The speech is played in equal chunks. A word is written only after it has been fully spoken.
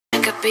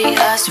could be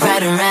us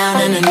riding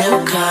around in a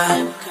new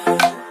car.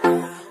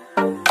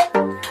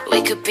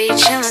 We could be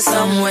chilling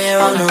somewhere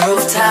on the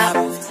rooftop.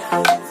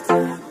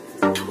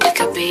 We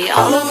could be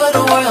all over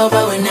the world,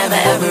 but we never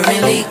ever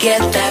really get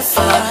that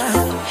far.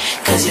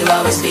 Cause you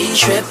always be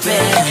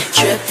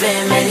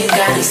tripping, man, you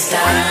gotta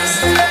stop.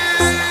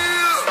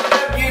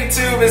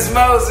 YouTube, it's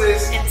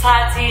Moses and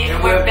Tati,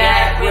 and we're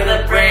back with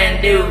a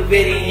brand new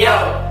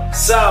video.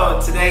 So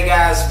today,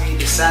 guys, we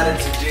decided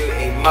to do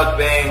a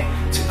mukbang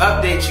to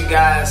update you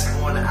guys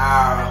on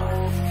our,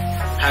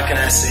 how can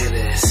I say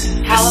this?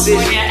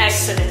 California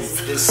Exodus.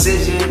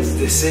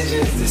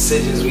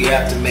 Decisions we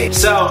have to make.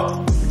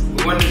 So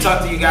we wanted to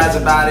talk to you guys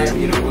about it.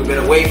 You know, we've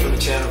been away from the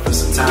channel for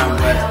some time,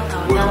 but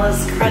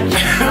Nella's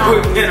crunching.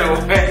 we've been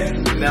away.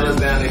 Nella's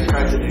down there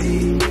crunching to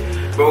eat.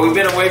 But we've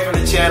been away from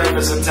the channel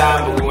for some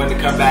time, but we wanted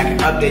to come back and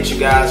update you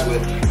guys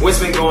with what's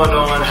been going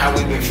on, how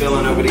we've been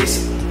feeling over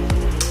these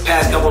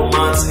past couple of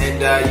months,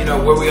 and you know,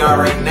 where we are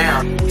right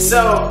now.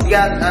 So we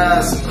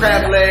got some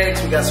crab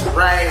legs, we got some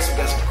rice, we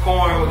got some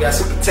corn, we got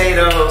some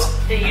potatoes.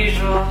 The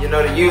usual. You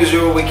know, the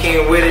usual, we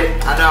came with it.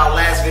 I know our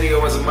last video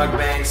was a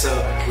mukbang, so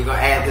we're gonna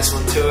add this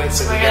one to it.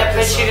 So we're gonna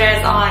put you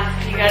guys on.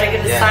 You gotta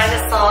get the side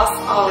of sauce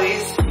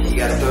always. You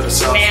gotta throw the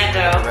sauce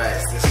Mando. on the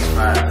rice. This is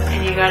fire, man.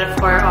 And you gotta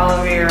pour it all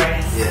over your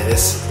rice. Yeah,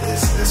 this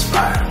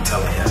fire, I'm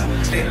telling you.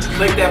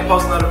 Click that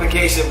post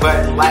notification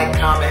button, like,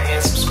 comment,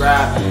 and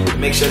subscribe.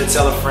 Make sure to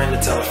tell a friend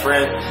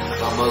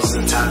about Moses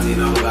and Tati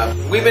and all about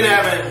it. We've been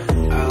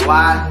having a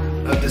lot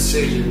of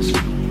decisions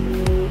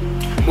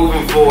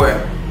moving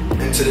forward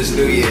into this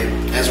new year.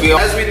 As we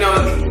know,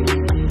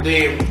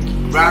 the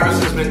virus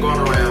has been going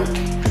around,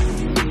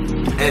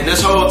 and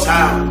this whole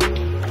time,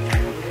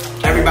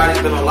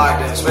 everybody's been on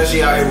lockdown,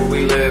 especially out here where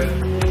we live.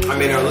 I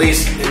mean, or at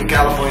least in the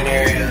California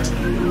area.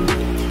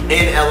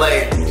 In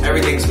LA,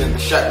 everything's been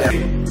shut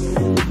down.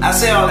 I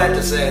say all that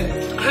to say,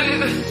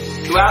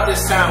 throughout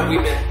this time,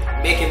 we've been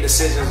making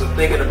decisions of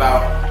thinking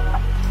about,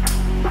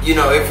 you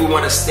know, if we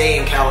want to stay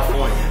in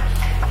California.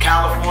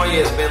 California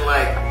has been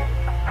like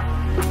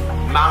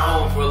my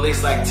home for at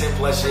least like 10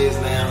 plus years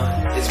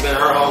now. It's been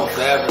her home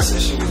forever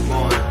since she was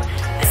born.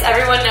 As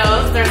everyone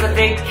knows, there's a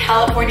big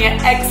California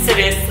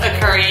exodus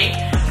occurring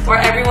where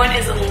everyone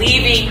is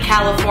leaving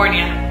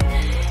California.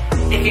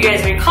 If you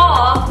guys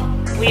recall,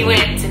 we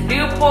went to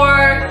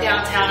Newport,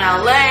 downtown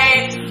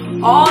LA,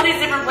 all these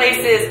different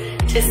places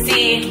to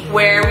see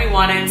where we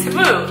wanted to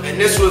move. And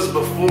this was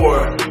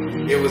before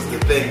it was the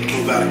thing to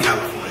move out of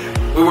California.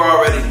 We were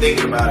already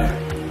thinking about it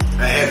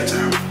ahead of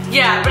time.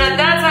 Yeah, but at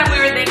that time we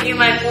were thinking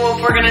like, well,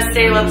 if we're gonna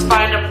stay, let's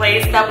find a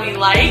place that we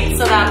like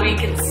so that we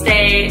can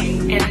stay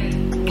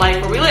in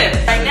like where we live.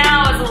 Right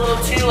now it's a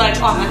little too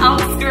like on the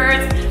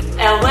outskirts,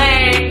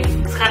 LA,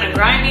 it's kind of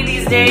grimy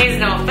these days,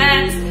 no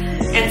offense.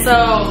 And so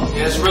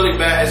yeah, it's really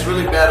bad. It's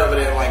really bad over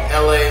there, like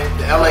LA,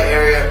 the LA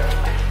area.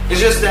 It's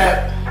just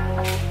that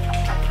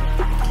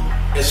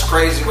it's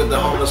crazy with the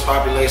homeless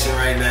population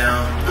right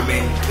now. I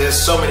mean, there's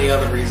so many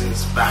other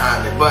reasons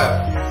behind it,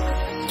 but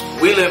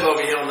we live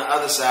over here on the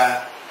other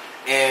side,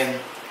 and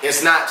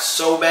it's not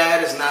so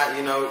bad. It's not,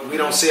 you know, we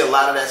don't see a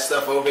lot of that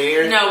stuff over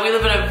here. No, we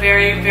live in a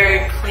very,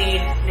 very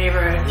clean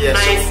neighborhood. Yeah,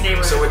 nice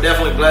neighborhood. So we're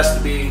definitely blessed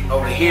to be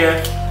over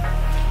here,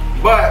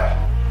 but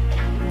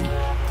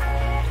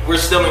we're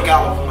still in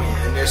California,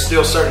 and there's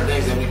still certain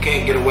things that we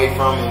can't get away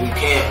from and we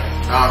can't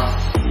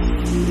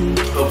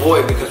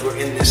avoid because we're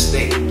in this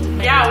state.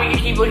 Yeah, we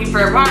can keep looking for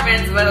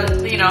apartments,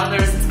 but you know,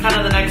 there's kind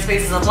of the next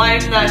phases of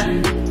life that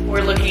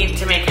we're looking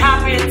to make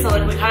happen. So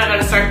like, we kind of got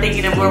to start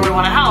thinking of where we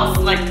want a house.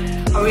 Like,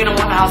 are we gonna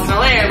want a house in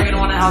LA? Are we gonna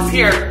want a house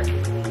here?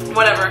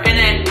 Whatever. And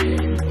then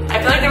I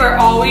feel like there were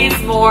always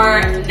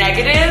more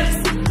negatives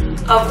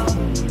of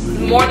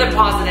more than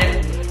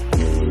positive.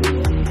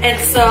 And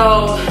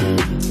so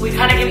we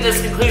kind of came to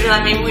this conclusion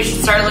that maybe we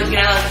should start looking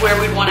at like where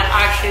we'd want to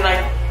actually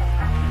like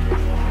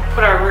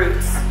put our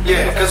roots.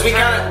 Yeah, because we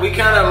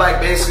kind of like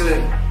basically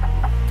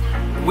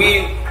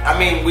we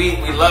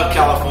love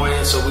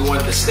California, so we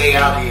wanted to stay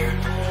out here.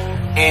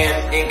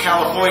 And in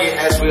California,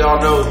 as we all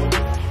know,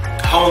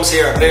 homes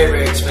here are very,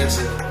 very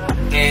expensive.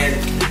 And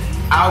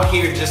out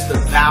here, just the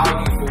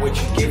value for what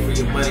you get for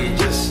your money, it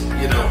just,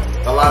 you know,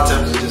 a lot of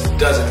times it just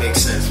doesn't make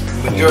sense.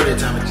 Majority of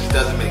the time, it just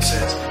doesn't make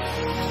sense.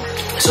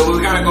 So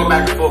we kind of go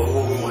back and forth with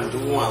what we want. Do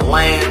we want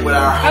land with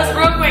our home? Because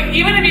real quick,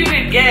 even if you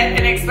could get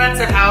an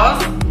expensive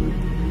house,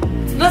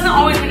 it doesn't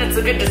always mean it's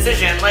a good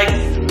decision. Like,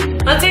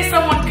 let's say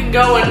someone can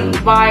go and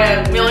buy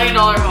 $1 million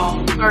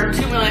home, or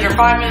 $2 million, or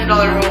 $5 million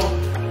home.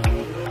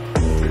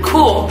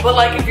 Cool, but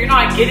like if you're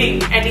not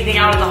getting anything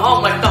out of the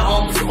home, like the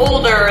home's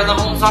older, the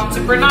home's not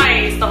super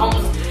nice, the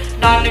home's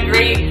not in a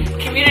great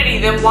community,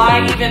 then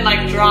why even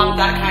like drop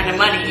that kind of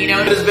money, you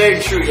know? It's very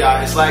true,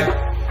 y'all. It's like,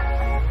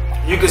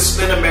 you could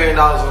spend $1 million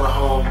on a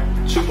home,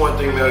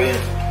 2.3 million,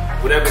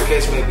 whatever the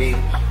case may be.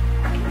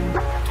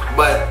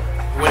 But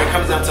when it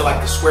comes down to like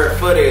the square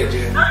footage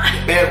and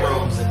the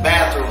bedrooms and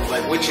bathrooms,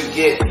 like what you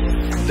get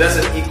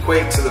doesn't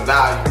equate to the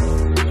value.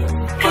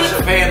 Plus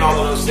you're paying all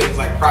of those things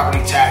like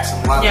property tax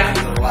and a lot of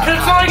things. lot. Because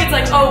it's not like it's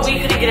like, oh, we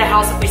couldn't get a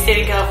house if we stayed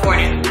in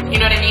California. You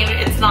know what I mean?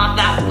 It's not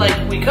that like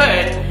we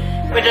could,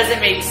 but it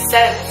doesn't make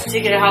sense to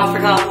get a house for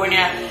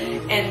California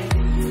and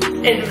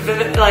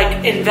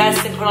like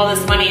invest and put all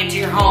this money into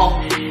your home,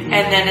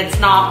 and then it's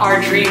not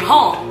our dream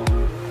home.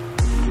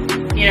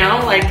 You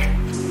know, like,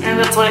 and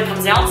that's what it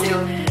comes down to.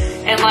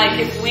 And like,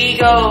 if we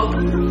go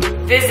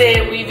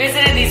we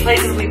visited these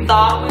places we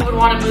thought we would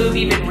want to move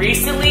even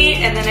recently,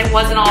 and then it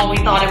wasn't all we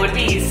thought it would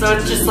be. So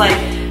it's just like,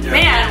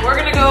 man, we're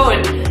gonna go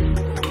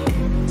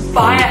and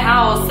buy a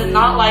house and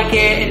not like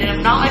it,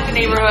 and not like the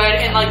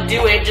neighborhood, and like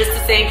do it just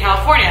to stay in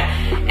California.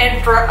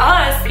 And for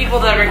us, people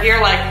that are here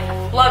like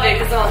love it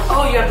because they're like,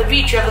 oh, you have the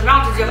beach, you have the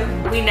mountains.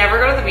 We never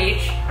go to the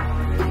beach.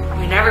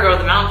 We never go to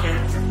the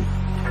mountains.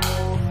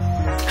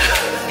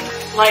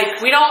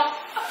 Like, we don't,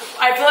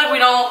 I feel like we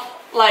don't,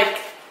 like,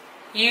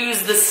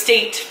 use the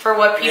state for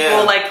what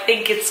people, like,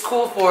 think it's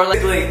cool for. Like,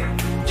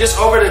 just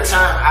over the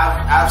time,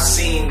 I've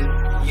seen,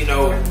 you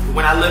know,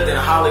 when I lived in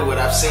Hollywood,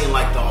 I've seen,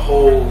 like, the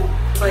whole,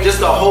 like,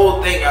 just the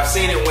whole thing. I've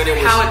seen it when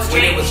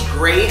it was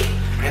great,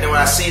 and then when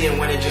I seen it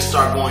when it just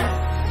started going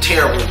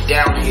terribly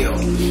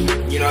downhill.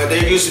 You know,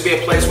 there used to be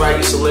a place where I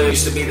used to live,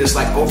 used to be this,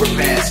 like,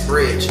 overpass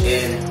bridge,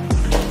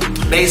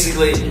 and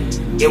basically,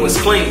 it was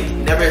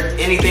clean. Never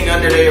anything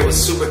under there. It was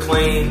super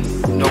clean,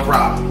 no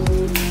problem.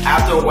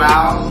 After a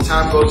while,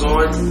 time goes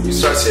on, you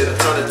start seeing a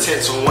ton of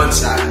tents on one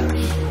side.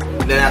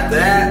 And then after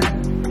that,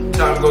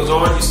 time goes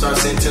on, you start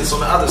seeing tents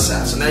on the other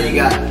side. So now you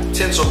got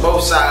tents on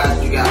both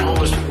sides. You got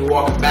homeless people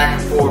walking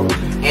back and forth.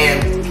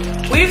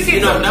 And we've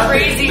seen some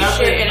crazy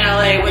shit in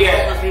LA with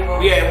homeless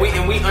people. Yeah,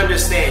 and we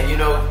understand. You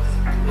know,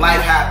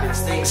 life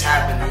happens, things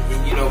happen,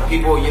 and you know,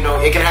 people. You know,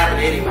 it can happen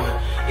to anyone.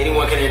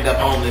 Anyone can end up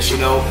homeless. You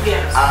know.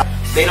 Yes.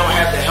 They don't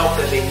have the help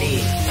that they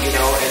need, you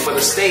know, and for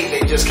the state,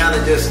 they just kind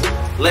of just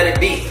let it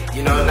be,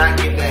 you know, not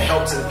give that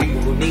help to the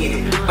people who need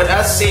it. But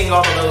us seeing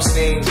all of those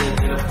things,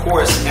 and of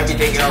course,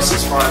 everything else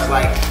as far as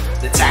like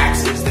the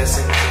taxes that's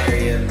in the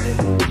area,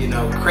 and, you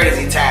know,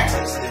 crazy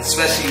taxes,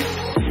 especially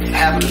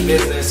having a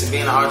business and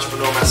being an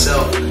entrepreneur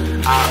myself,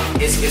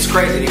 it's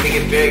crazy. They make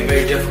it very,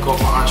 very difficult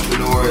for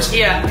entrepreneurs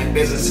and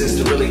businesses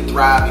to really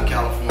thrive in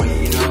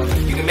California, you know.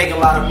 You can make a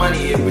lot of money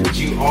here, but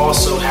you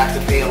also have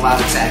to pay a lot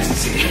of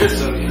taxes here.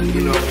 So,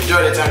 you know,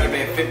 majority of the time you're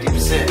paying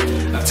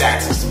 50% of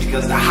taxes,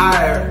 because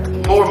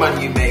the more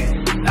money you make,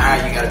 the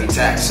higher you gotta be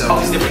taxed. So all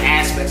these different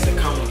aspects that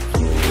come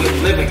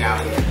with living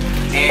out here.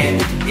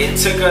 And it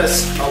took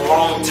us a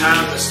long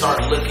time to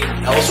start looking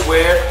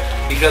elsewhere,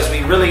 because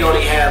we really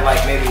only had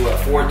like maybe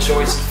four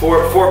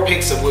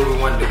picks of where we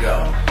wanted to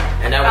go.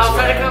 And that was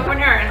outside of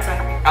California or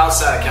inside?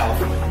 Outside of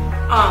California.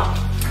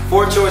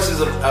 4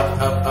 choices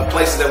of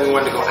places that we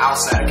wanted to go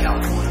outside of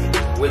California,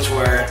 which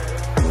were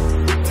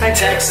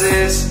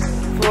Texas,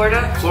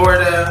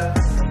 Florida,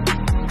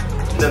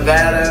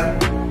 Nevada.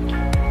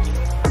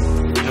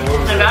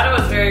 Nevada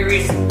was very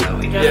recent, though.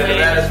 We definitely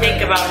didn't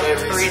think about it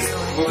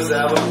recently. What was the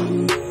other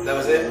one? That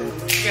was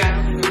it?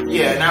 Yeah.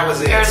 Yeah, and that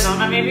was it.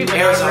 Arizona, maybe? But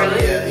Arizona,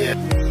 really. yeah.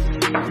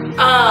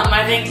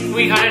 I think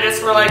we kind of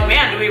just were like,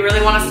 man, do we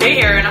really want to stay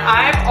here? And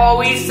I've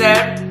always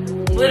said,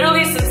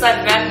 literally since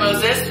I've met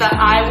Moses, that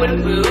I would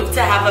move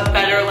to have a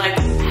better like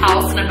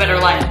house and a better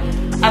life.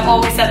 I've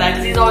always said that,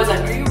 because he's always like,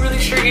 are you really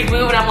sure you'd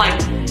move? And I'm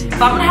like,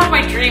 if I'm gonna have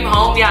my dream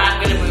home, yeah,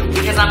 I'm gonna move,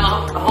 because I'm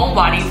a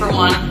homebody for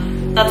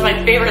one. That's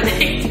my favorite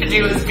thing to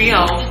do, is be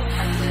home.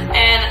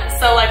 And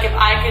so like, if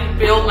I could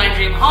build my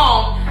dream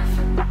home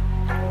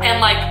and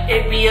like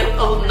it be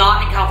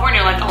not in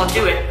California, like I'll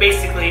do it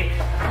basically.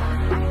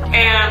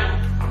 And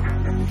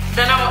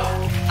then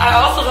I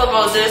also told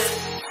Moses,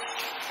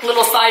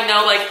 little side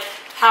note, like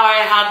how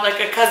I had like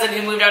a cousin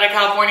who moved out of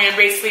California and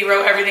basically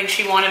wrote everything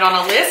she wanted on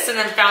a list, and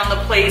then found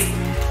the place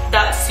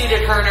that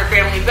suited her and her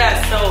family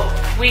best. So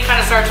we kind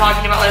of started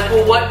talking about like,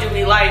 well, what do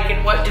we like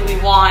and what do we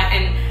want?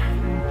 And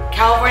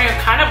California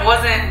kind of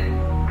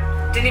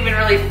didn't even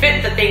really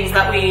fit the things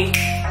that we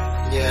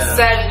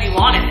said we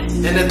wanted.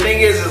 And the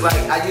thing is like,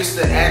 I used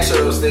to ask her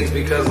those things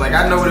because like,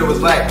 I know what it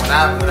was like when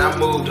I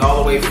moved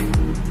all the way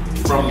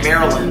from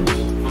Maryland,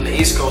 from the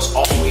East Coast,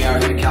 all the way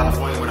out here to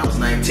California when I was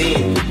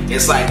 19.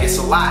 It's like, it's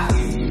a lot.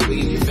 You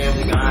leave your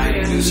family behind,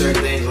 you do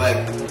certain things, like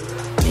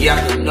you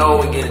have to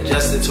know and get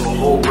adjusted to a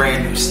whole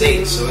brand new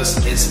state. So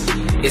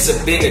it's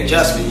a big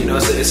adjustment, you know.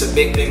 It's a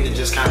big thing to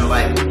just kind of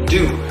like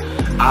do.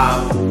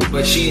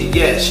 But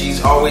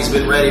she's always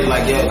been ready,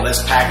 like, yo,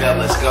 let's pack up,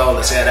 let's go,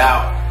 let's head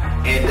out.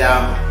 And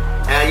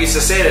I used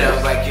to say that, I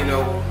was like, you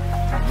know,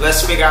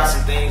 let's figure out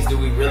some things. Do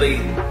we really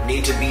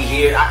need to be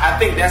here? I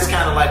think that's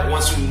kind of like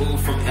once we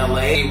moved from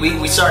LA,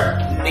 we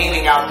start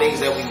naming out things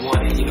that we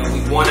wanted. You know,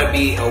 we want to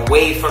be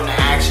away from the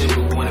action, but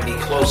we want to be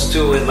close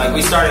to it. Like,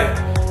 we started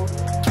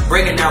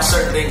breaking down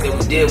certain things that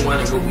we did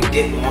want and what we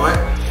didn't want.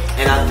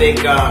 And I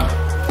think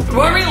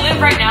where we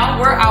live right now,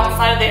 we're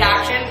outside of the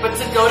action, but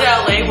to go to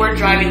LA, we're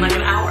driving like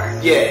an hour.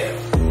 Yeah.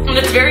 And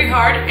it's very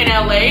hard in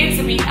LA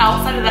to be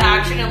outside of the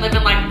action and live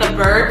in like the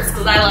burbs,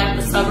 because I like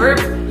the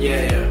suburbs.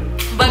 Yeah.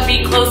 But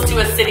be close to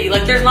a city.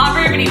 Like, there's not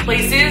very many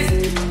places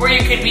where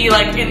you could be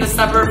like in the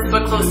suburbs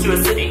but close to a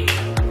city.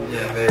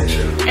 Yeah, Very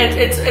true.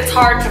 It's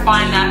hard to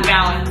find that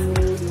balance.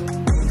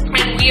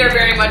 And we are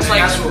very much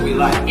like, that's what we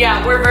like.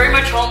 Yeah, we're very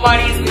much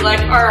homebodies. We like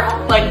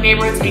our like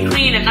neighborhoods to be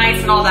clean and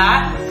nice and all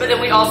that. But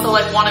then we also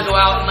like want to go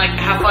out and like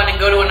have fun and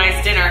go to a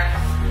nice dinner.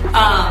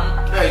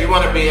 Yeah, you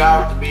want to be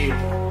out to be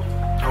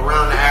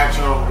around the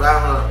action,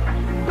 around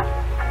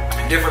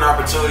different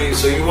opportunities.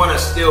 So you want to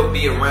still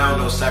be around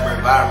those type of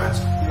environments.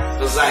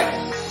 It's like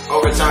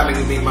over time it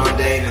can be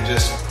mundane and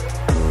just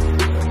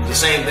the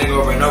same thing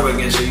over and over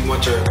again. So you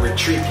want your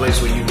retreat place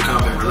where you can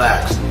come and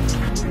relax.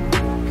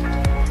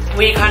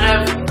 We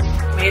kind of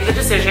made the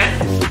decision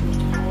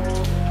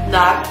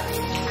that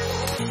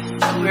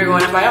we were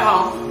going to buy a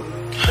home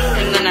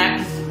in the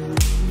next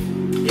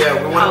we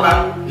want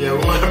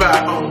to buy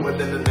a home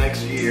within the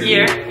next year.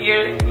 Year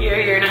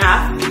and a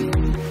half.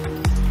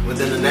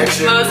 Within the next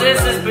year.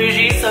 Moses is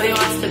bougie, so he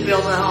wants to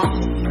build a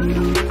home.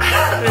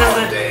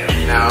 Oh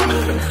damn! Now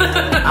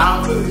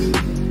I'm bougie.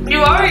 You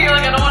are. You're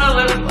like, I don't want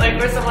to live like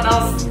where someone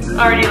else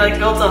already like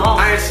built a home.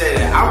 I didn't say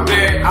that. I'm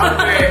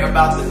very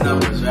about the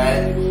numbers,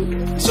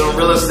 right? So in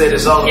real estate,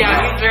 it's all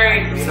about. He's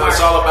very. You know, it's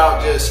all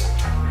about just.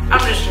 I'm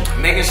just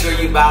making sure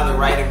you buy the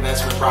right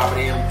investment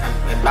property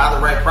and buy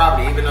the right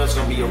property, even though it's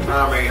going to be your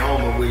primary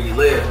home or where you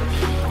live.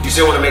 You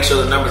still want to make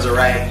sure the numbers are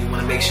right. You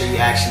want to make sure you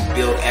actually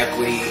build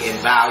equity and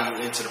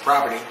value into the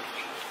property.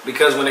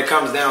 Because when it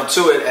comes down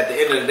to it, at the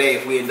end of the day,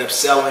 if we end up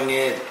selling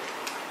it,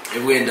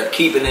 if we end up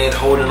keeping it,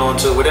 holding on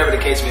to it, whatever the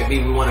case may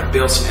be, we want to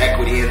build some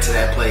equity into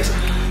that place.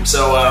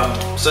 So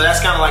that's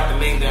kind of like the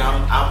main thing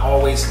I'm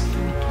always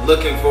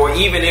looking for.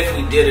 Even if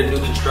we did a new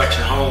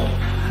construction home,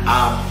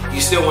 you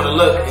still want to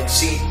look and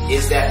see,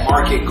 is that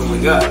market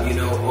going up? You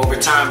know, over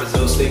time,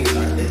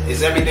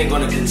 is everything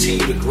going to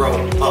continue to grow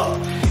up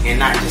and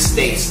not just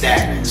stay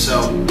stagnant?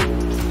 So,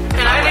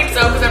 and I think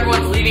so, because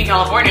everyone's leaving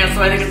California,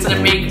 so I think it's going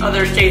to make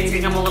other states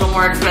become a little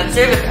more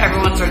expensive if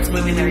everyone starts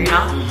moving there, you know?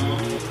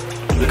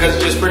 Mm-hmm. Because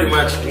it's just pretty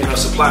much, you know,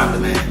 supply and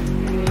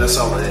demand. That's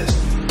all it is.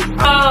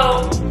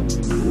 Oh,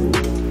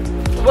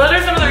 what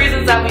are some of the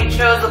reasons that we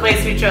chose the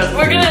place we chose?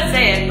 We're going to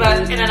say it,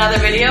 but in another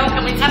video,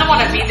 and we kind of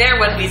want to be there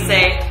when we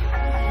say,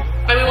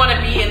 and we want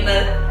to be in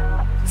the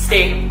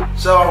state.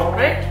 So,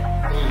 right?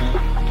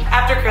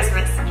 After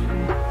Christmas,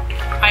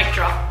 mic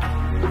drop.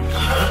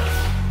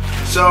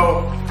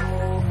 So,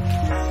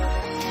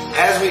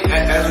 as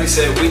we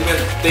said, we've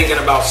been thinking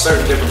about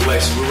certain different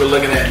places. We were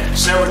looking at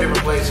several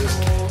different places.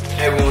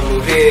 Hey, we want to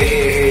move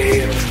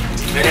here.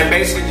 And then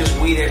basically just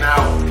weeding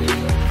out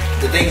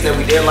the things that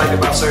we did like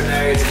about certain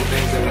areas and the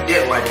things that we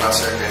didn't like about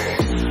certain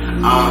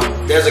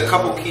areas. There's a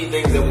couple key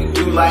things that we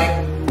do like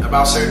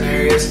about certain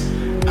areas.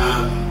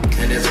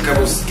 And there's a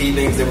couple key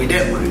things that we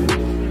didn't like.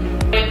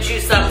 And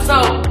choose some.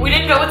 So we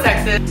didn't go with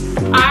Texas.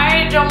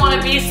 I don't want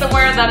to be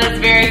somewhere that is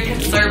very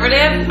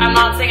conservative. I'm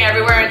not saying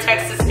everywhere in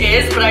Texas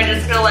is, but I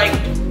just feel like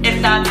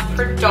if that's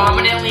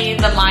predominantly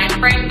the mind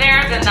frame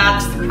there, then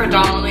that's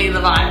predominantly the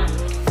vibe.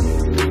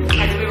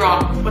 I could be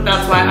wrong, but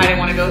that's why I didn't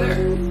want to go there.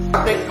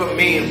 I think for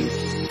me,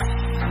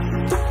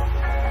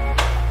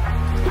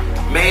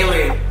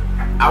 mainly,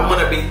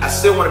 I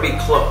still want to be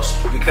close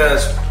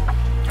because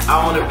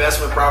I own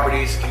investment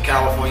properties in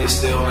California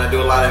still, and I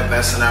do a lot of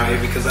investing out here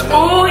because I know.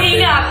 Oh, he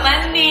got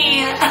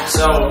money.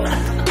 So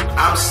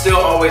I'm still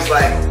always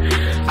like,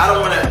 I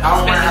don't want to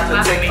have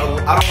to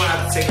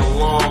take a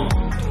long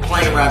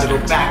plane ride to go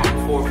back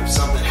and forth if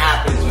something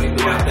happens or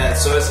anything like that.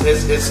 So it's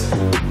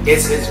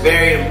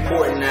very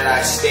important that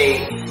I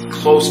stay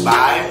close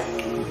by.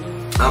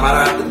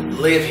 I don't have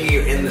to live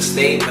here in the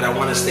state, but I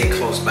want to stay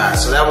close by.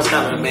 So that was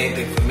kind of the main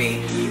thing for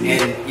me.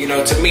 And, you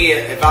know, to me,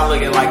 if I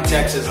look at like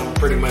Texas, I'm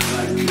pretty much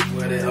like,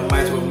 I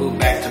might as well move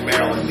back to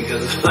Maryland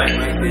because it's like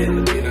right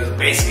there, you know,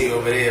 basically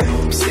over there,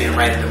 I'm staying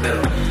right in the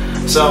middle.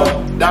 So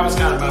that was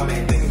kind of my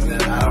main thing, is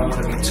that I don't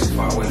want to be too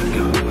far away from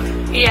California.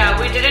 Yeah,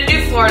 we didn't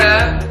do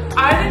Florida.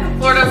 I think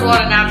Florida has a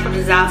lot of natural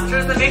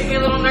disasters that make me a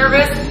little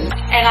nervous.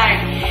 And I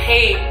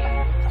hate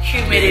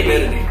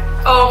humidity.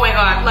 Oh my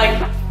God, like,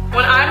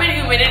 when I'm in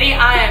humidity,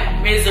 I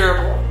am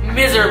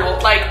miserable.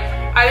 Like,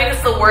 I think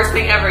it's the worst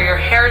thing ever. Your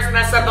hair is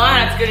messed up, not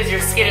as good as your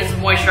skin is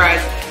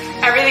moisturized.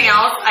 Everything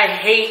else, I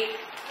hate.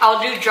 I'll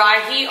do dry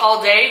heat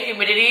all day.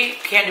 Humidity,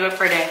 can't do it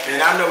for a day.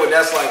 And I know what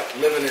that's like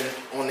living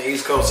on the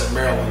East Coast in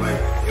Maryland.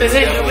 Like, is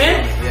it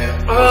humid?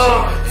 Yeah.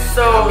 Oh,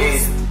 so. I mean,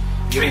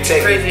 you be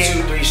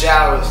taking 2-3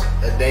 showers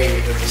a day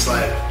because it's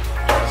like,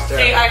 it's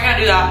terrible. See, I can't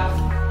do that.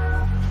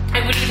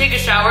 And when you take a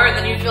shower and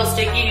then you feel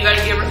sticky, you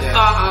gotta give it.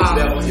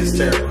 It's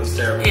terrible. It's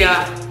terrible.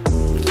 Yeah.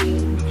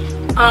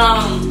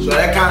 So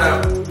that kind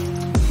of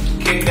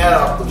kicked that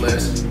off the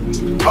list.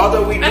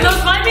 Although we and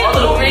those might be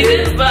little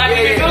reasons, but I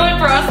mean, I feel like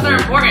for us they're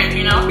important,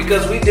 you know?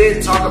 Because we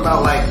did talk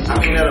about like, I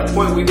mean, at a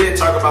point we did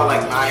talk about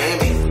like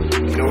Miami.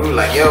 You know, we were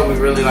like, yo, we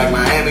really like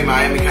Miami.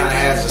 Miami kind of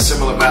has a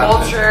similar vibe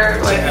culture,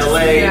 to like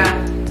LA.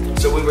 Yeah.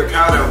 So we were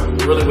kind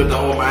of really with the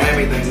whole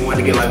Miami thing. We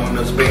wanted to get like one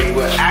of those big.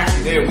 But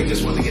actually, there we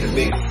just wanted to get a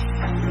big.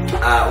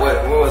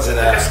 What was it?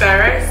 A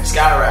skyrise?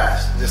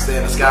 Skyrise. Just stay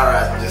in the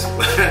skyrise,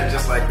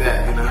 just like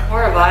that, you know.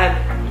 Or a vibe.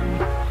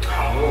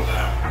 Oh,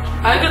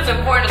 I think it's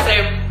important to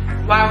say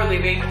why we're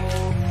leaving.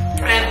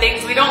 and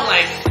things we don't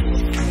like.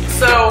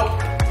 So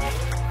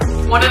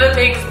one of the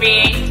things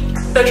being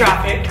the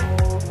traffic.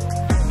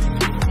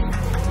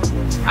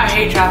 I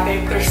hate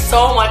traffic. There's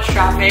so much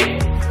traffic.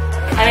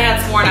 I think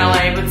that's more in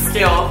LA, but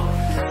still.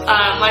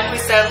 Like we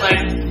said,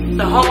 like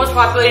the homeless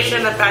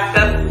population, the fact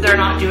that they're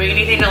not doing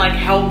anything to like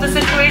help the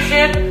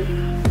situation.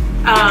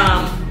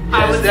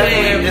 I would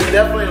say it's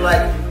definitely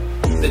like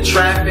the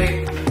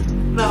traffic,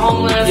 the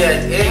homeless. Yeah,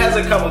 it has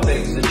a couple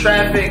things. The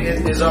traffic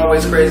is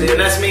always crazy, and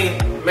that's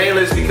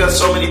mainly is because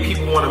so many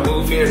people want to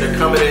move here and they're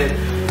coming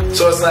in.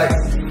 So it's like,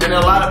 and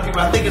a lot of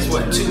people, I think it's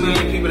what, 2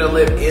 million people that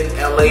live in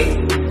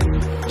LA.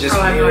 Just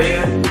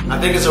I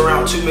think it's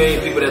around 2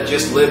 million people that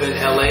just live in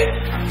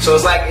LA. So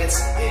it's like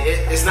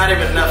it's not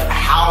even enough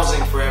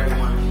housing for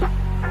everyone,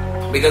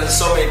 because there's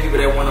so many people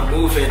that want to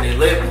move in and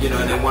live, you know,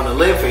 and they want to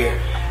live here.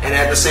 And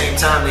at the same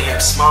time, they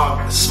have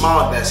smog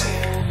that's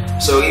here.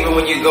 So even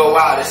when you go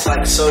out, it's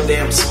like so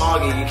damn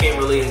smoggy, you can't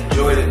really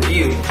enjoy the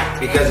view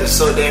because it's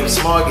so damn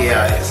smoggy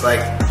out here. It's like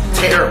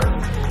terrible,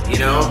 you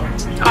know?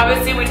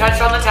 Obviously, we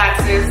touched on the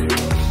taxes.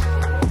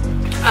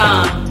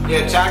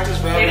 Yeah, taxes,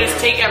 man. They just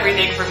take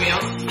everything from you.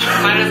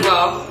 Might as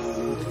well.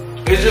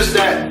 It's just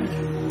that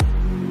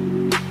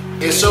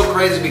it's so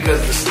crazy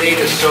because the state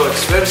is so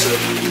expensive.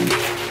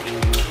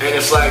 And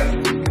it's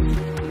like,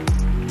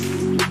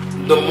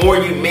 the more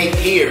you make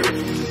here,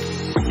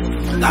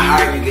 the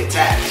higher you get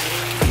taxed.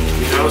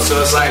 You know, so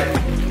it's like,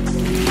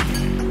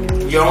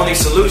 your only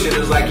solution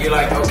is like, you're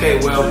like, okay,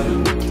 well,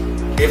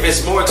 if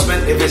it's more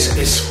expensive, if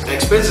it's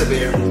expensive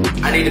here,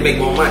 I need to make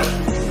more money.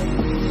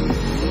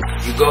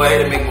 You go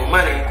ahead and make more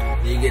money,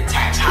 then you get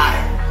taxed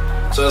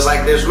higher. So it's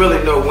like, there's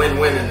really no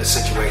win-win in this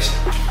situation.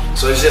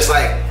 So it's just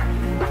like,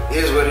 it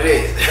is what it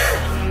is.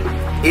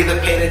 Either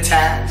pay the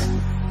tax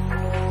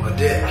or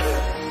dip.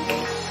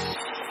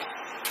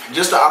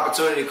 Just the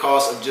opportunity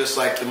cost of just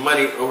like the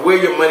money, or where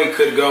your money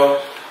could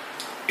go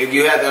if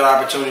you had that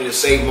opportunity to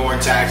save more in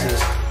taxes.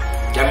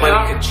 That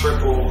money could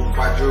triple,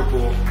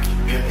 quadruple,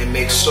 and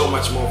make so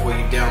much more for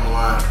you down the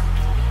line.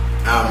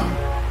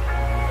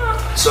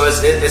 So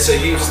it's a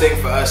huge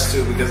thing for us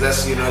too, because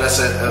that's, you know, that's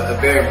a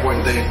very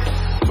important thing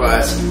for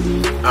us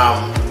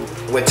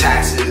with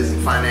taxes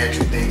and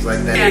financial things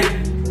like that.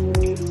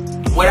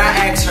 Yeah. What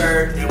I asked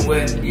her and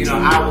what, you know,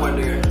 I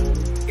wonder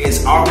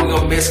is, are we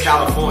gonna miss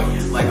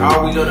California? Like,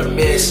 are we gonna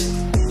miss,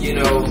 you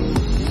know,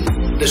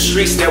 the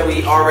streets that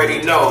we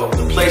already know,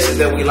 the places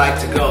that we like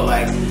to go?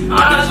 Like,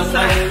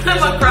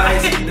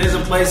 there's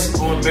a place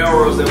on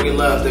Melrose that we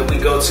love, that we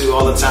go to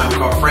all the time,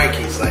 called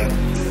Frankie's. Like,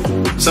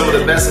 some of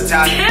the best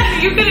Italian.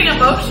 Yeah, you're getting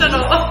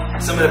emotional.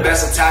 Some of the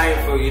best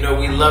Italian food, you know,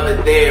 we love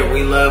it there.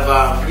 We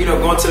love, you know,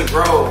 going to the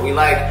Grove. We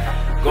like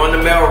going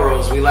to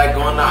Melrose. We like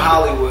going to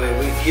Hollywood.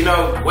 You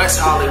know, West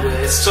Hollywood.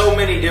 There's so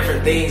many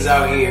different things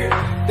out here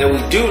that we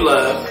do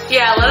love.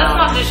 Yeah, let us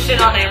not just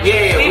shit on it.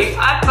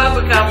 I fuck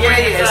with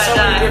California. Yeah, so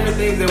many different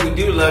things that we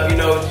do love. You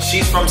know,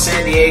 she's from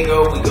San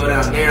Diego. We go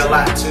down there a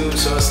lot too.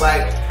 So it's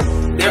like,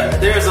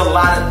 there's a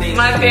lot of things.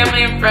 My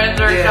family and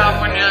friends are in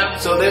California.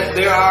 So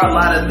there are a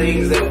lot of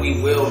things that we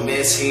will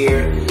miss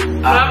here.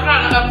 But I'm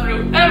trying to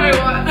uproot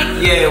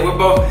everyone. Yeah, we're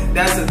both,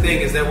 that's the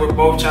thing, is that we're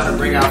both trying to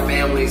bring our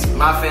families.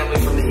 My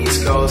family from the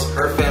East Coast,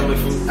 her family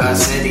from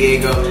San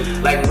Diego.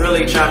 Like,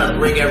 really trying to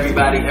bring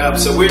everybody up.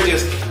 So we've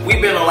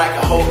been on like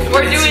a whole convincing.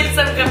 We're doing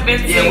some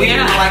convincing. Yeah, we've been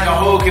on like a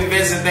whole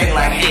convincing thing.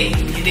 Like, hey,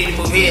 you need to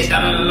move here,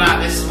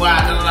 this is why,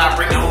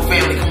 bring the whole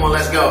family, come on,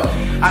 let's go.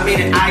 I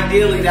mean,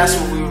 ideally, that's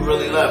what we would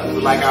really love. We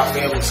would like our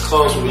families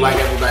close. We would like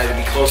everybody to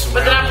be close.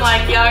 But then I'm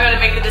like, y'all gotta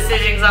make the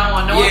decisions I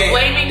want. No one's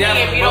blaming me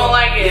if you don't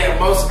like it.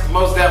 Yeah,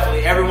 most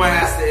definitely. Everyone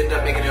has to end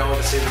up making their own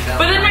decisions.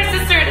 But then my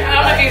sister, I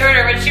don't know if you heard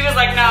her, but she was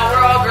like, no,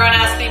 we're all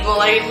grown-ass people.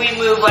 Like, if we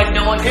move, like,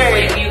 no one can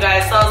blame you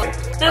guys. So I was like,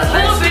 this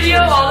whole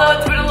video, although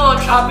it's been a little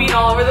choppy and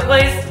all over the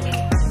place,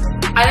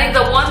 I think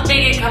the one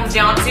thing it comes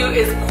down to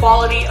is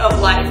quality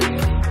of life.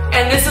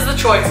 And this is the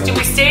choice. Do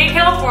we stay in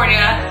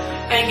California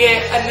and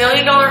get $1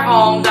 million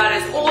home that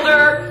is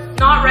older,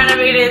 not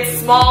renovated,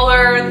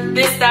 smaller,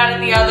 this, that,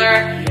 and the other,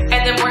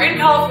 and then we're in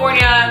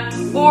California,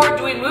 or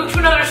do we move to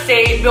another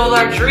state, build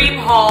our dream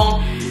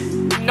home,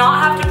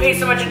 not have to pay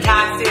so much in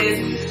taxes,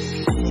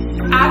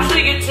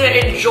 actually get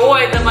to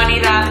enjoy the money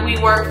that we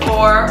work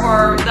for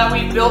or that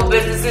we build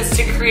businesses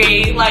to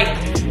create? Like,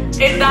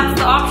 that's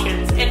the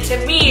options. And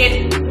to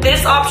me,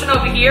 this option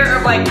over here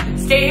of like,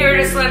 stay here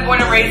just so I'm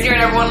born and raised here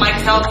and everyone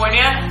likes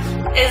California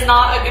is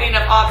not a good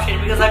enough option,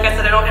 because like I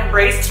said, I don't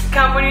embrace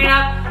California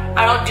enough.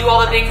 I don't do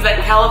all the things that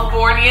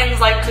Californians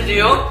like to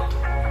do.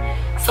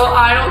 So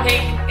I don't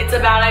think it's a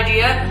bad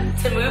idea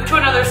to move to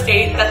another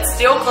state that's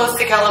still close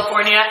to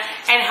California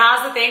and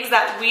has the things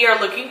that we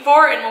are looking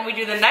for. And when we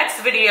do the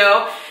next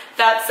video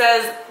that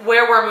says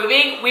where we're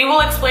moving, we will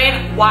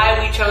explain why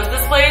we chose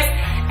this place,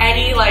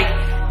 any like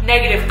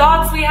negative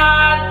thoughts we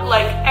had,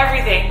 like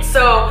everything.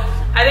 So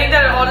I think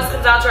that it all just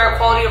comes down to our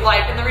quality of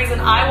life. And the reason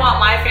I want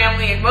my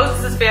family and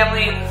Moses'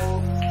 family,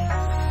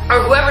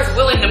 or whoever's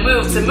willing to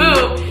move,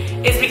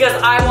 is because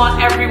I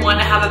want everyone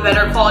to have a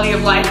better quality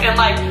of life. And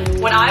like,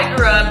 when I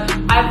grew up,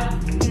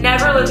 I've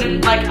never lived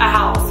in like a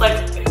house. Like,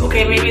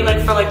 okay, maybe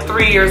like for like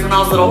 3 years when I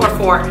was little, or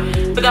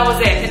 4, but that was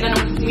it. And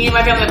then me and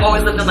my family have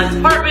always lived in like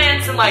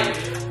apartments, and like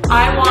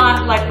I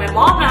want like my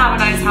mom to have a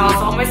nice house,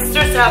 all my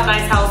sisters to have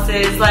nice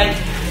houses, like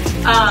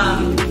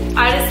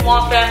I just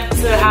want them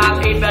to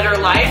have a better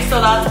life. So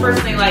that's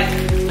personally like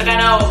I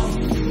know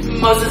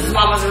Moses'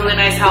 mom has a really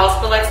nice house,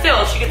 but like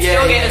still she could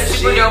still get a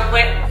super dope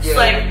place.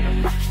 Like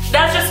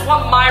that's just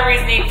what my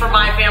reasoning for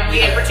my family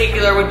in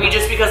particular would be,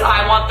 just because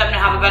I want them to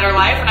have a better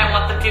life and I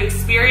want them to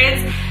experience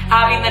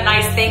having the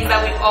nice things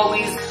that we've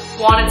always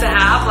wanted to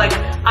have. Like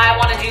I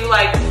want to do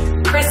like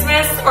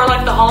Christmas or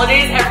like the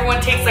holidays,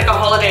 everyone takes like a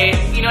holiday,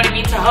 you know what I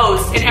mean, to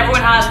host, and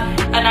everyone has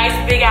a nice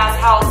big ass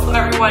house so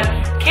everyone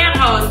can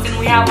host, and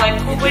we have like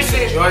cool places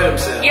to enjoy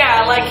themselves.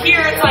 Yeah, like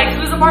here it's like,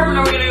 whose apartment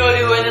are we gonna go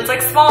to, and it's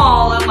like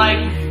small, and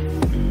like,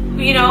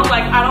 you know,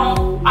 like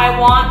I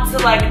want to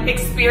like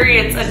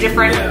experience a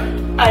different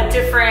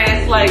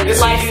like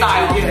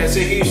lifestyle. It's a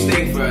huge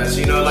thing for us,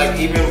 you know, like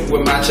even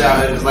with my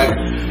childhood, it's like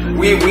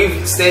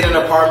we've stayed in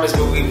apartments,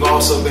 but we've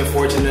also been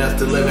fortunate enough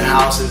to live in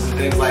houses and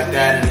things like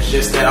that. And it's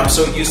just that I'm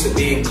so used to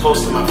being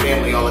close to my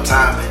family all the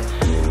time.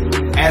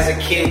 And as a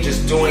kid,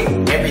 just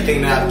doing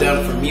everything that I've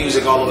done from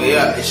music all the way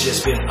up, it's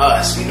just been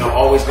us, you know,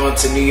 always going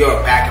to New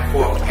York back and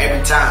forth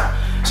every time.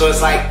 So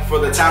it's like for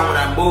the time when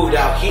I moved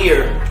out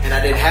here and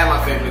I didn't have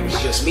my family, it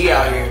was just me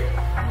out here,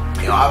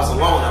 you know, I was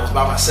alone, I was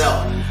by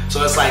myself.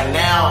 So it's like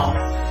now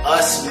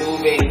us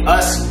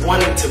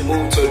wanting to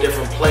move to a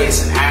different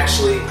place, and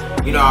actually,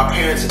 you know, our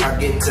parents are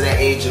getting to that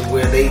age of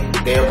where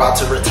they're about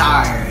to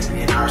retire,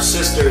 and our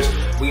sisters,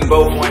 we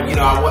both want, you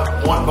know, I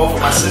want both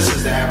of my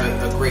sisters to have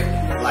a great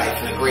life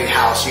and a great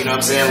house, you know what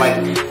I'm saying?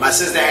 Like my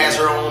sister has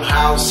her own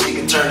house, she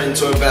can turn it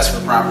into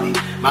investment property.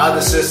 My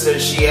other sister,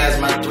 she has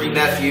my 3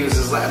 nephews,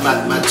 is like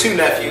my 2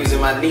 nephews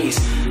and my niece.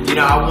 You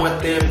know, I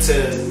want them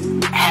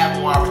to have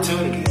more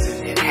opportunities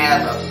and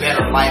have a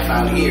better life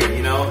out here,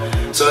 you know?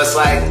 So it's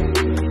like,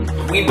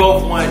 we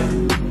both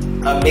want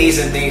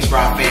amazing things for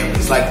our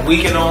families. Like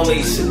we can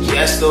only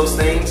suggest those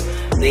things.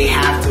 They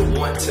have to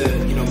want to,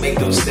 you know, make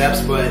those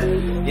steps. But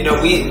you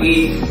know,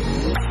 we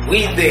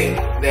think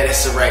that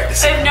it's the right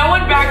decision. If no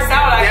one backs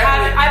out, I've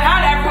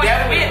had everyone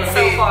commit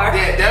so far.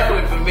 Yeah,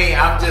 definitely for me.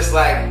 I'm just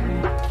like,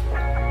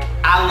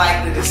 I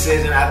like the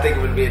decision. I think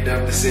it would be a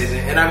dumb decision.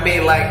 And I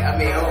mean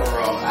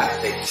overall, I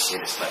think this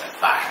shit is fucking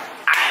fire.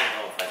 I ain't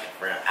no fucking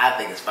friend. I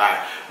think it's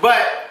fire.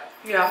 But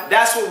yeah,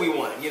 that's what we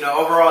want. You know,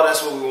 overall,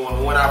 that's what we want.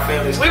 We want our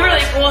families. We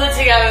really pulled it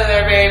together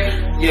there,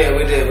 babe. Yeah,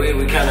 we did.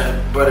 We kind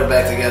of brought it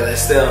back together.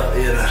 It's still,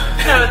 you know.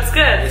 No, it's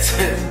good.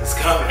 It's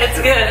coming. It's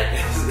good.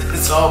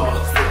 It's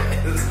almost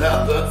there. It's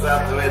out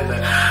the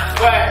window.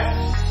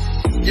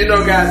 But you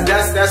know, guys,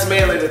 that's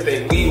mainly the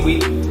thing.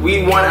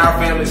 We want our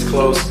families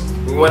close.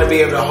 We want to be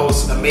able to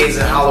host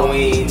amazing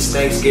Halloweens,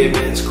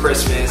 Thanksgivings,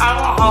 Christmas.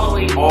 I want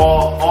Halloween.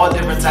 All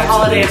different types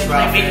of things for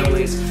our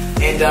families.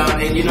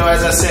 And you know,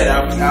 as I said,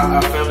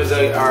 our families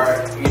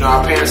are, you know,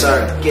 our parents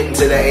are getting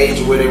to that age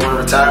where they want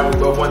to retire. We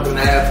both want them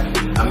to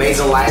have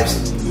amazing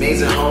lives,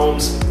 amazing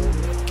homes,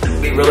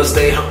 be real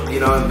estate, you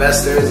know,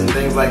 investors and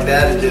things like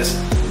that, and just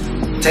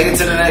take it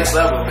to the next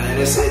level, man.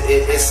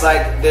 It's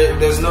like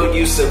there's no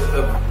use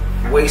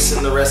of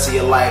wasting the rest of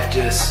your life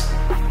just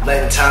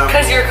letting time.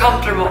 Because you're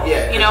comfortable.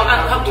 Yeah. You know,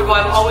 I'm comfortable.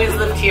 I've always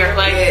lived here.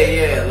 Like.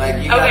 Yeah. Like.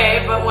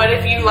 Okay, but what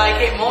if you like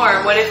it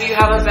more? What if you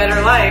have a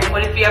better life?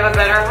 What if you have a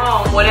better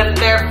home? What if,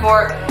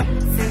 therefore,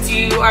 since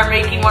you are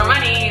making more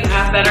money, you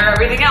have better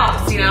everything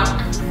else? You know.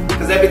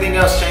 Because everything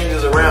else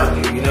changes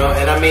around you. You know,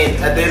 and I mean,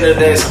 at the end of the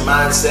day, it's a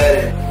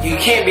mindset, and you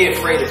can't be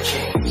afraid of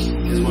change.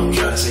 Is what I'm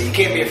trying to say. You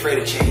can't be afraid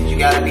of change. You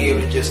got to be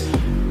able to just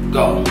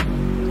go.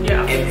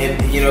 Yeah.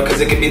 And you know,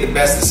 because it can be the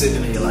best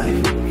decision of your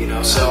life. You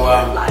know, so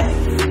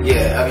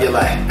yeah, of your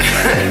life.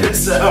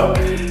 So,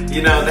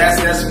 you know,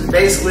 that's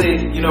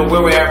basically, you know,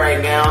 where we're at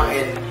right now.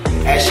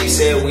 And as she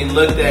said, we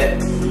looked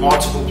at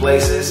multiple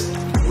places.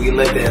 We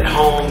looked at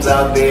homes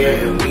out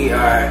there, and we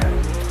are.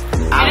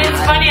 And it's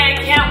funny, I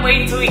can't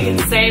wait till we can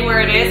say where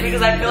it is,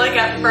 because I feel like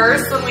at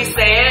first when we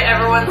say it,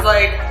 everyone's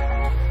like,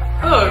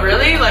 oh,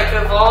 really? Like,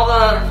 of all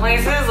the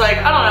places? Like,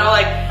 I don't know,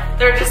 like,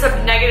 there's just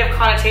a negative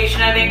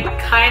connotation, I think,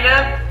 kind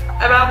of,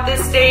 about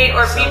this state,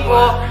 or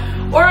people,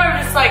 or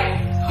I'm just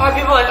like,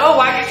 people are like, oh,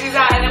 why'd you choose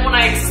that? And then when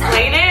I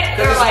explain it,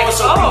 they're like,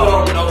 also, oh. People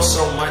don't know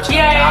so much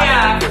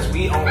about it, because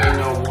we only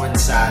know one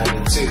side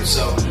of it too.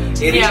 So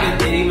it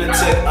even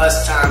took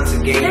us time to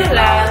gain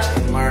knowledge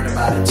and learn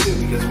about it too,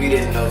 because we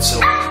didn't know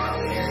so much about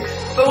the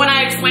area. But when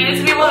I explain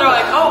it to people, they're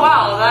like, oh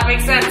wow, that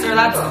makes sense, or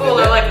that's cool.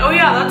 They're like, oh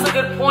yeah, that's a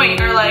good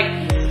point. Or like,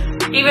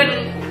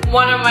 even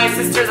one of my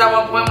sisters at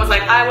one point was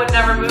like, I would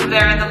never move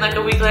there, and then like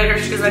a week later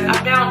she was like,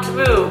 I'm down to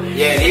move.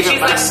 Yeah, and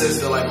even my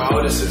sister, like my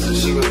older sister,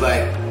 she was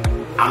like,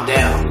 I'm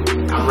down,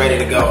 I'm ready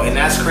to go. And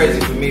that's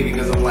crazy for me,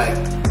 because I'm like,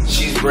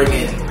 she's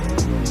bringing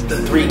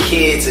the 3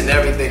 kids and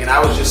everything, and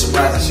I was just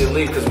surprised that she'd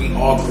leave, because we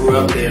all grew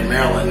up there in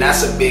Maryland.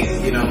 That's a big,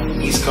 you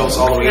know, East Coast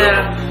all the way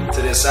over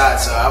to this side,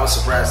 so I was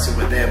surprised too,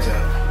 but damn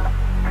self.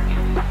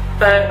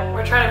 But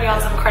we're trying to be on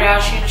some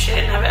Kardashian shit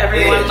and have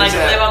everyone like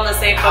live on the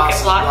same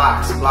fucking block.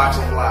 Blocks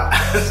and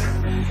blocks.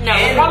 No,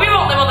 we probably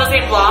won't live on the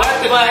same block.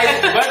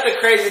 But the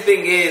crazy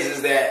thing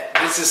is that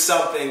this is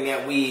something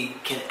that we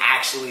can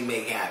actually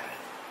make happen.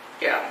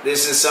 Yeah.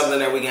 This is something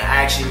that we can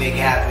actually make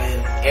happen.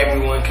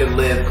 Everyone can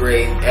live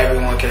great.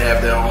 Everyone can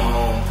have their own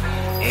home.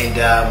 And,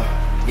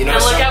 you know,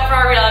 and look out for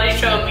our reality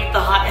show, Meet the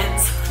Hot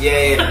Ends.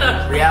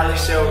 Yeah. Reality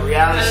show on the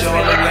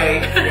way.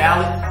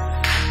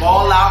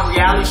 Ball out,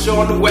 reality show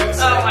on the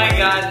website. Oh my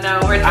God,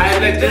 no.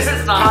 This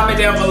is not. Comment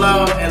down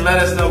below and let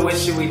us know which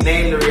should we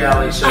name the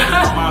reality show.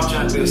 My mom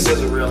trying to do a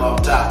scissor reel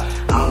off top.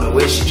 I don't know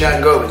where she trying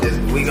to go with this,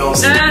 but we gonna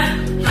see.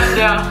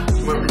 No.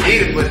 When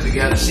Renita put it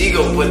together, she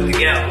gonna put it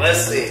together.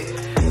 Let's see.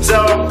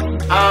 So,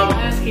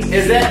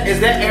 is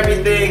that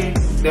everything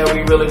that we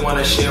really want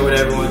to share with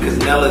everyone? Because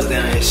Nella's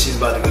down here, she's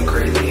about to go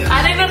crazy.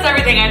 I think that's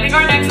everything. I think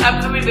our next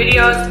upcoming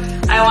videos,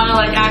 I want to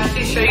like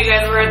actually show you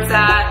guys where it's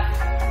at.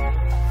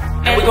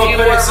 And we're gonna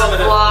put in some of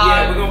the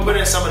vlog. we're gonna put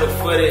in some of the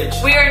footage.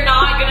 We are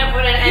not gonna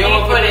put in any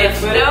footage.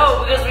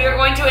 No, because we are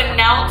going to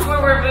announce where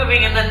we're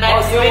moving in the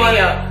next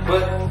video.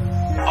 But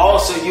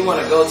also, you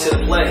want to go to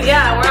the place.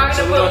 Yeah, we're not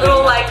gonna put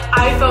little like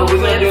iPhone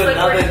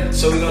clips.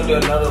 So we're gonna do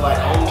another like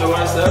home tour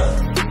and stuff.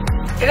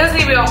 It doesn't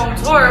even be a home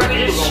tour.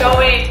 We're just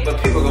showing.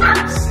 But people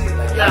gonna see,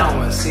 like, y'all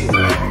want to see,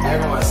 like,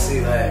 everyone want to see,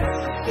 like,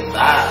 the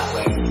vibe.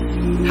 Like,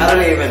 how do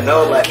they even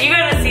know, like? You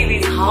gotta see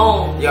these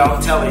homes. Yo,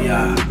 I'm telling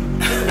y'all.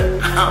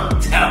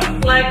 I'm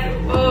telling. Like,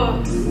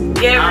 oh,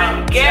 get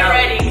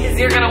ready, because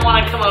you're gonna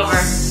want to come over,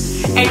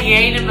 and you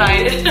ain't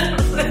invited.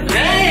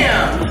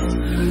 Damn.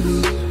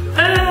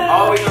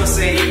 All we gonna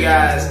say, you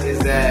guys, is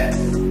that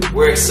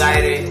we're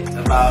excited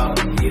about,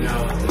 you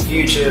know, the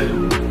future.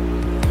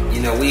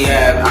 You know, we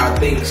have our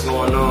things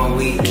going on.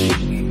 We've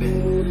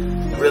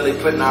been really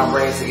putting our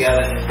brains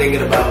together and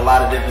thinking about a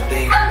lot of different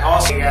things.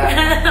 Also,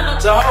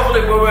 so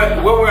hopefully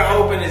what we're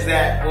hoping is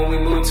that when we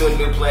move to a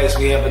new place,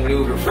 we have a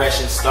new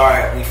refreshing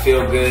start. We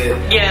feel good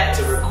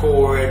to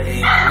record, and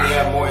we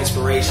have more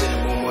inspiration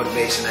and more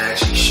motivation to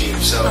actually shoot.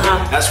 So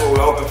that's what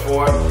we're hoping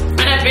for.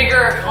 And a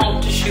bigger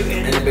home to shoot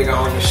in. And a bigger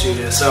home to shoot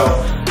in. So,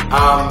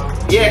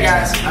 yeah,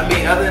 guys. I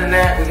mean, other than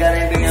that, we got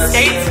anything else?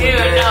 Stay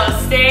tuned. No,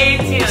 stay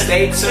tuned.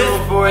 Stay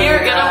tuned for you.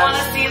 You're gonna want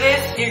to see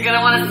this. You're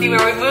gonna want to see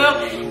where we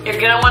move. You're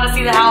gonna want to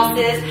see the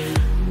houses.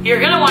 You're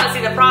gonna want to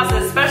see the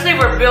process, especially if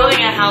we're building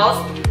a house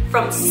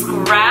from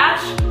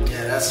scratch.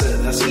 Yeah, that's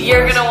it.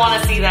 You're gonna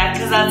want to see that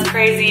because that's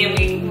crazy,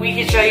 and we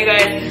can show you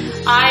guys.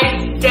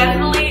 I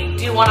definitely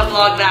do want to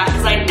vlog that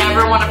because I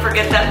never want to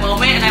forget that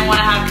moment, and I want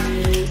to have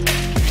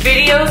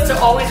videos to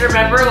always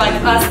remember, like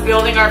us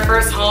building our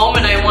first home,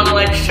 and I want to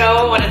like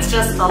show when it's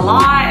just a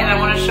lot, and I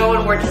want to show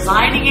when we're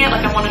designing it.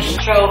 Like I want to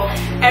show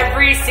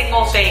every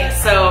single thing.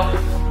 So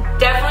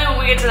definitely when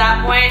we get to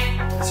that point,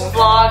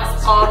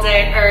 vlogs all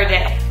day, every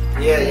day.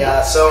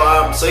 Yeah. So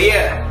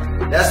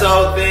yeah, that's the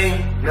whole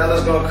thing.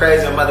 Nella's going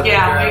crazy. I'm about to we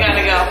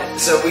gotta go.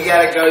 So we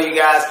gotta go, you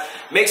guys.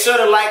 Make sure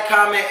to like,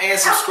 comment, and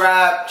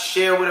subscribe.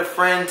 Share with a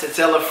friend to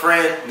tell a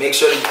friend. Make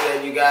sure to do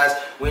that, you guys.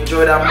 We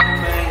enjoyed our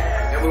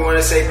movie. We want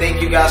to say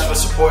thank you guys for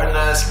supporting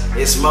us.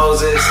 It's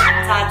Moses.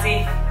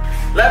 Tati.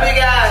 Love you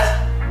guys.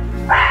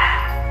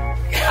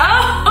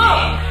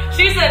 Oh,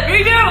 she said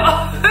me too. I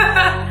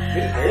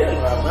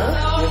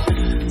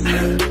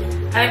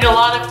think a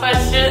lot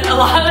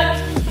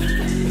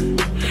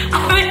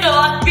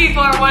of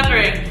people are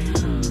wondering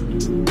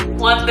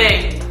one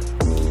thing.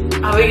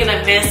 Are we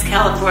gonna miss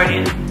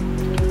California?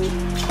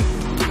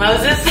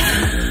 Moses?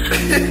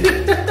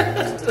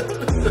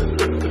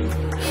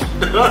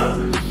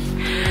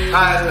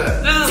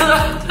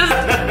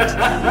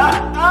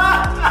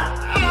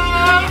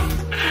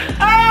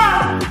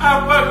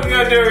 I'm fucking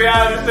gonna do a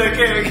reality show.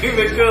 Can't keep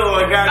it cool. Oh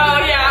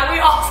yeah, we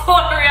also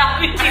want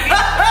reality TV.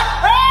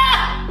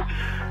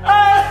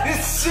 Oh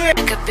shit.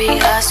 It could be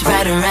us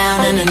riding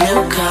around in a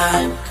new car.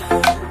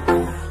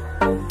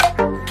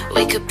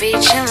 We could be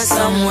chilling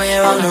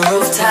somewhere on the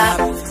rooftop.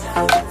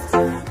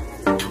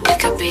 We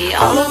could be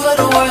all over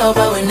the world,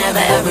 but we never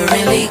ever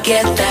really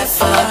get that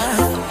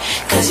far.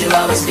 Cause you'll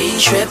always be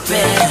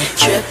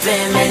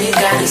tripping, man, you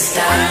gotta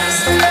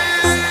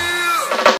stop.